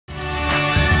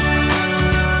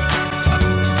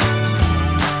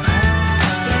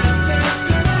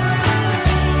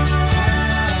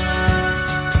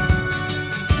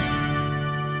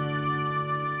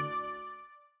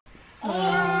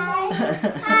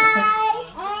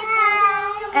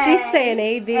She's saying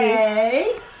A, B.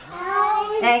 A.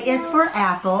 A is for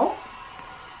apple.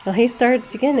 Well, he started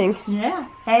beginning. Yeah.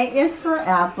 A is for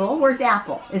apple. Where's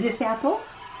apple? Is this apple?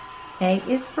 A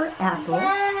is for apple.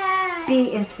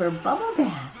 B is for bubble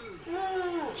bath.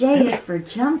 J is for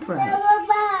jump rope.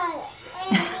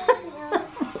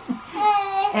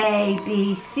 A,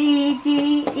 B, C,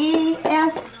 D, E,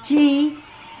 F, G,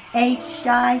 H,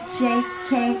 I, J,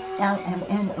 K, L, M,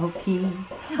 N, O, P.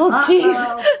 Oh, jeez.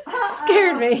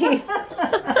 Scared me.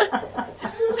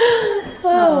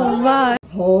 Oh, my.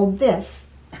 Hold this.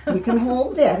 You can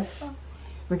hold this.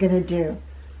 We're going to do.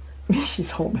 She's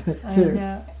holding it too.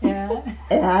 Yeah.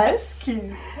 S,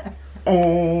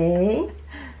 A,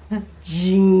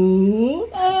 G,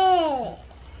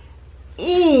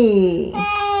 E.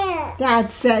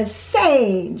 That says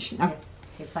sage. Now,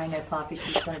 if I know Poppy,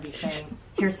 she's going to be saying,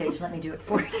 here, Sage, let me do it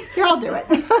for you. Here, I'll do it.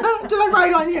 Do I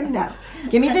write on you? No.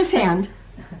 Give me this hand.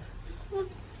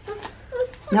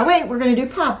 Now, wait, we're going to do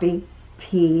Poppy.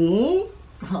 P.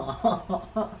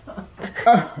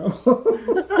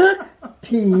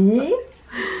 P.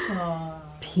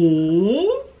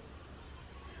 P.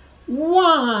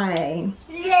 Y.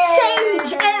 Yay!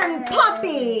 Sage and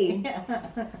Poppy.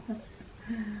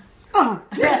 Oh.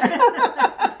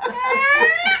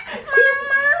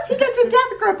 He gets a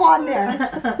death grip on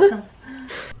there.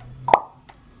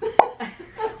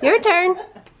 Your turn.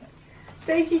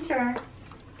 Sage, your turn.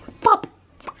 Pop.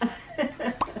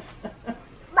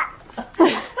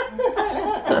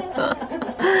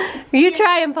 You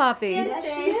try him, Poppy.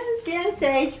 Stand,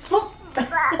 Sage.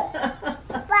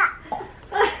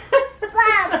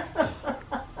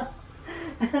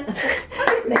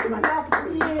 Making my mouth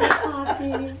breathe. Yeah,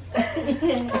 Poppy.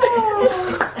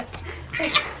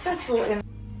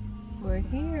 We're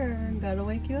here. Gotta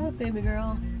wake you up, baby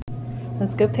girl.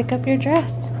 Let's go pick up your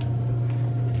dress.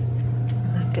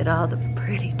 Look at all the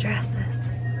pretty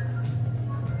dresses.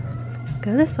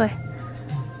 Go this way.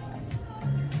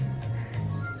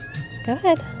 Go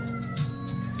ahead.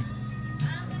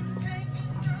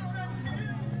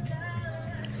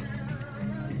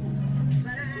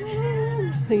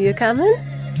 Are you coming?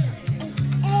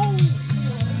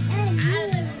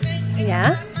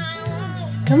 Yeah?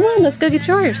 Come on, let's go get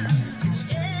yours.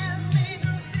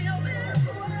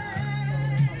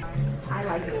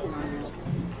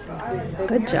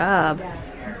 Good job.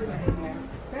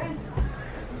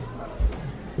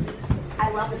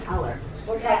 I love the color.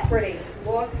 Look how pretty.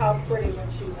 Look how pretty when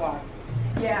she walks.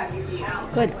 Yeah, you do.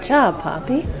 Good job,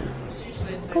 Poppy.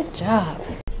 Good job.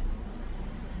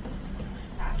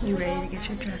 You ready to get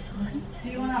your dress on?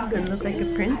 You're gonna look like a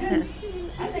princess.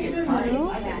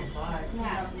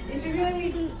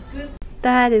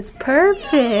 That is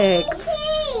perfect.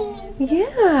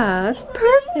 Yeah, it's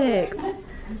perfect.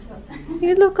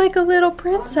 You look like a little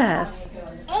princess.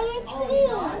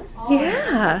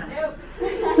 Yeah.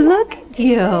 Look at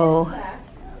you.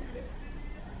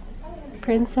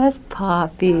 Princess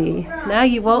Poppy. Now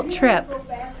you won't trip.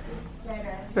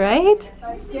 Right?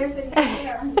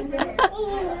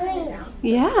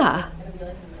 Yeah.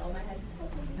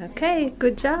 Okay,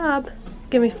 good job.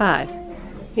 Give me 5.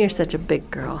 You're such a big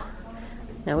girl.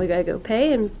 Now we gotta go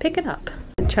pay and pick it up.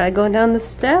 Try going down the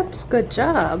steps. Good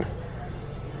job.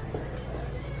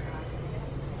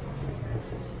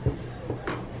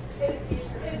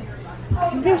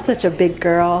 You're such a big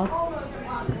girl.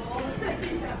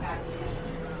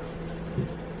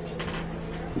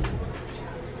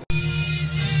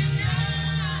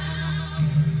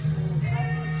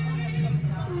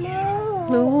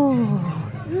 Ooh.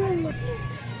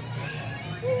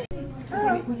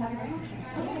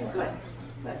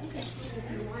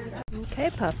 Okay,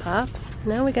 Pop Pop.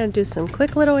 Now we gotta do some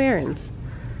quick little errands.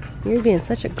 You're being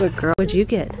such a good girl. What'd you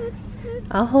get?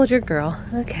 I'll hold your girl.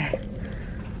 Okay.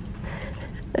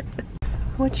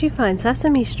 What'd you find?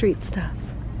 Sesame Street stuff.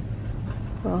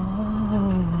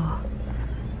 Oh.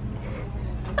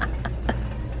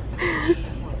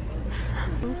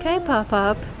 Okay, Pop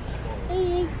Pop.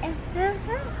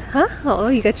 Huh? Oh,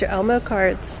 you got your Elmo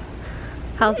cards.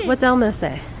 What's Elmo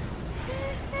say?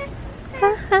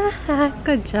 Ha ha ha,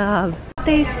 good job.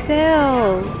 They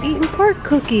sell eating pork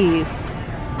cookies.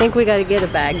 Think we gotta get a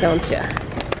bag, don't you?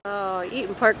 Oh,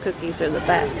 eating pork cookies are the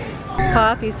best.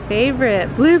 Poppy's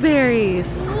favorite,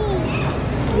 blueberries.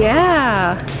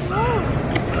 Yeah.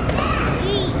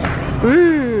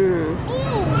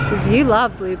 You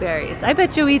love blueberries. I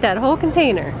bet you'll eat that whole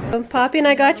container. Poppy and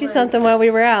I got you something while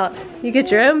we were out. You get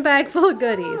your own bag full of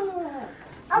goodies.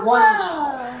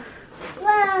 Wow.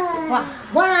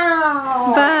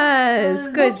 Wow. Buzz,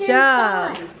 good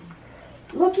job.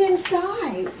 Look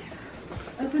inside.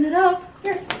 Open it up.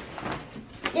 Here.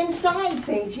 Inside,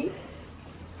 Sagey.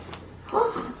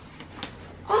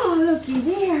 Oh, looky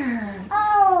there.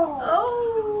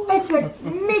 Oh. It's a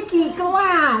Mickey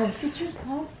glass.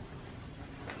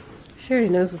 She already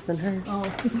knows what's in hers.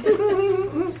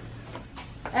 Oh.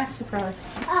 Act surprised.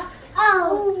 Are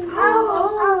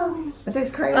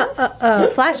those crayons?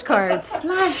 Flashcards.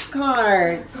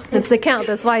 Flashcards. It's the count.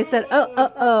 That's why I said,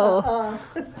 oh.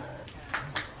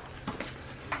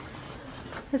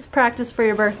 Let's practice for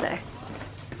your birthday.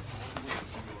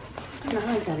 No,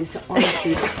 I got his arm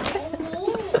feet.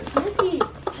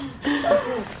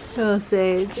 Oh,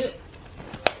 Sage.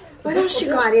 What else you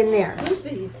got in there? I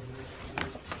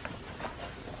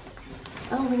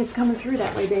don't think it's coming through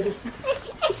that way, baby.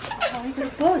 Oh, you got a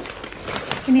book.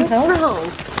 Can you help? Wrong?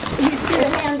 He's the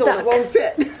handle won't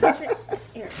fit.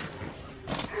 Here.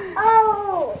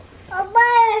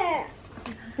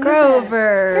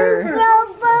 Grover.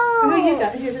 Who you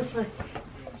got? Here, this one.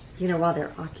 You know, while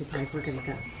they're occupied, we're going to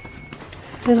go.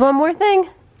 There's one more thing.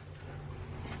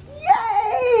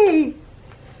 Yay!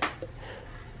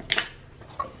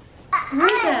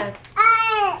 Who's that?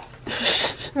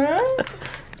 Huh?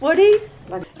 Woody?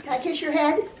 Can I kiss your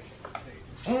head?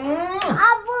 Ooh.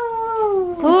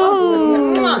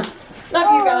 Love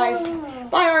you guys.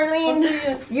 Bye, Arlene. See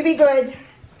ya. You be good.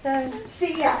 Okay.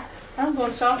 See ya. I'm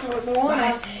going shopping with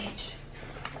Moana. Sage.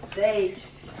 Sage.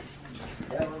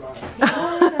 Never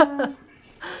mind.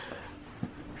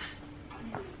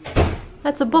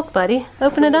 That's a book, buddy.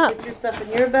 Open it up. Put your stuff in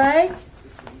your bag,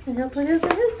 and he'll put his in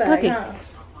his bag. Looky. Huh?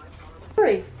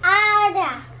 Hurry.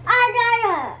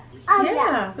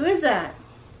 Yeah. Who is that?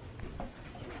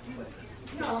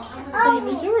 Same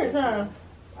as yours, huh?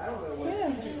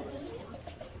 Yeah.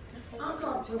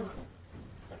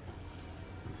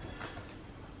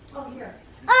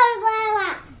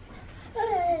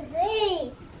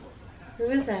 Who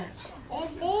is that?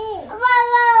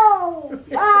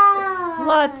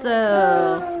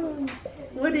 Lotso.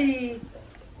 Woody.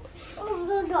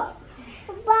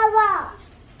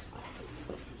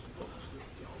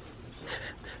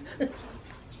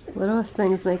 Littlest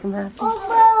things make him happy.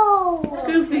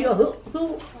 Goofy.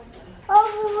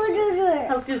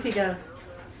 How's Goofy go?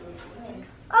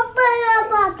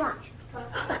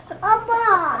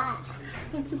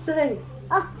 What's it say?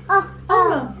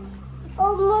 Oh.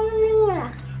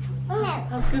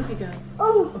 How's Goofy go?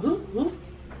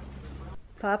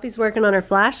 Poppy's working on her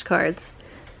flashcards.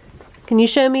 Can you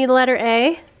show me the letter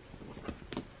A?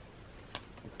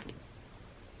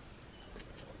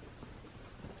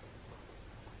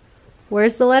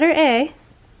 Where's the letter A?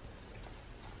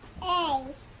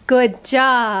 Good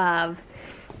job.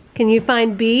 Can you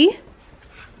find B?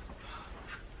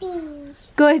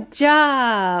 Good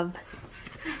job.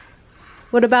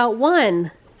 What about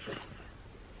 1?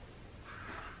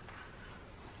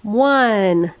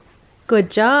 1. Good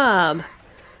job.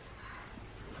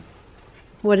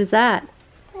 What is that?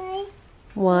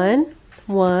 1.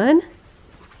 1.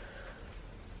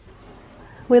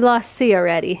 We lost C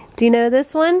already. Do you know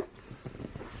this one?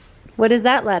 What is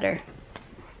that letter?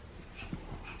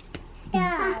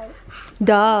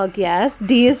 Dog, yes.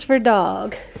 D is for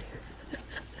dog.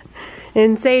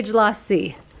 And Sage lost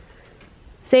C.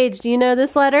 Sage, do you know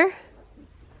this letter?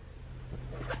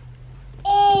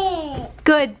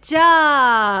 Good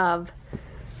job.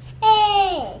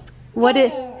 What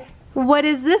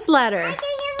is this letter?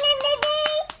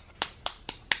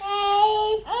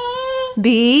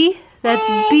 B?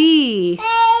 That's B.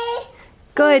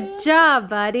 Good job,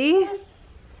 buddy.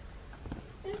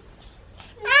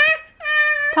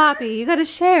 Poppy, you gotta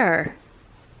share.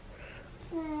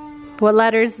 What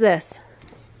letter is this?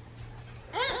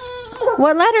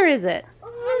 What letter is it?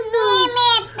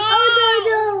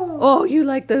 Oh, you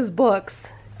like those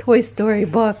books. Toy Story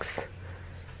books.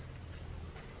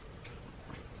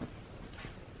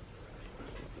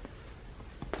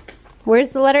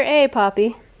 Where's the letter A,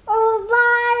 Poppy?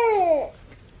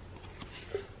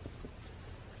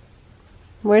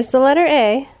 Where's the letter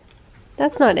A?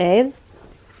 That's not A.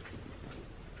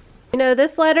 You know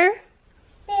this letter?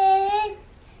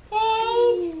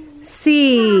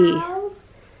 C.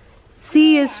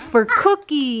 C is for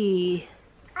cookie.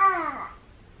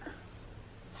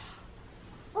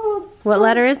 What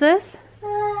letter is this?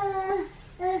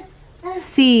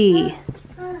 C.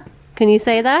 Can you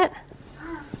say that?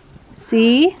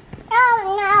 C?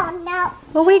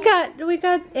 Well, we got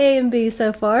A and B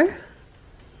so far.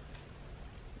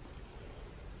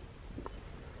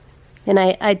 And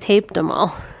I taped them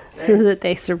all so that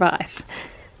they survive.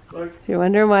 Look. If you're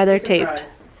wondering why they're Chicken taped,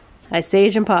 fries. I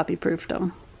Sage and Poppy proofed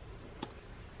them.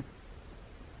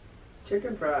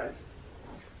 Chicken fries.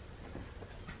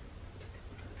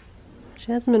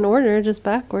 She has them in order, just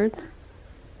backwards.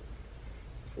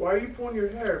 Why are you pulling your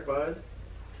hair, bud?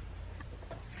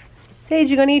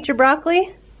 Sage, you gonna eat your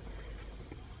broccoli?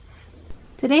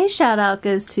 Today's shout out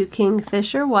goes to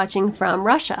Kingfisher watching from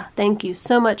Russia. Thank you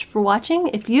so much for watching.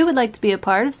 If you would like to be a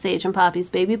part of Sage and Poppy's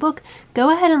baby book,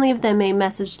 go ahead and leave them a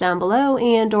message down below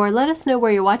and or let us know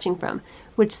where you're watching from,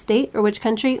 which state or which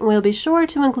country, and we'll be sure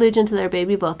to include you into their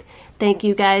baby book. Thank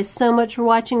you guys so much for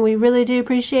watching. We really do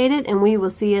appreciate it, and we will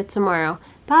see you tomorrow.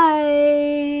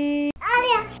 Bye!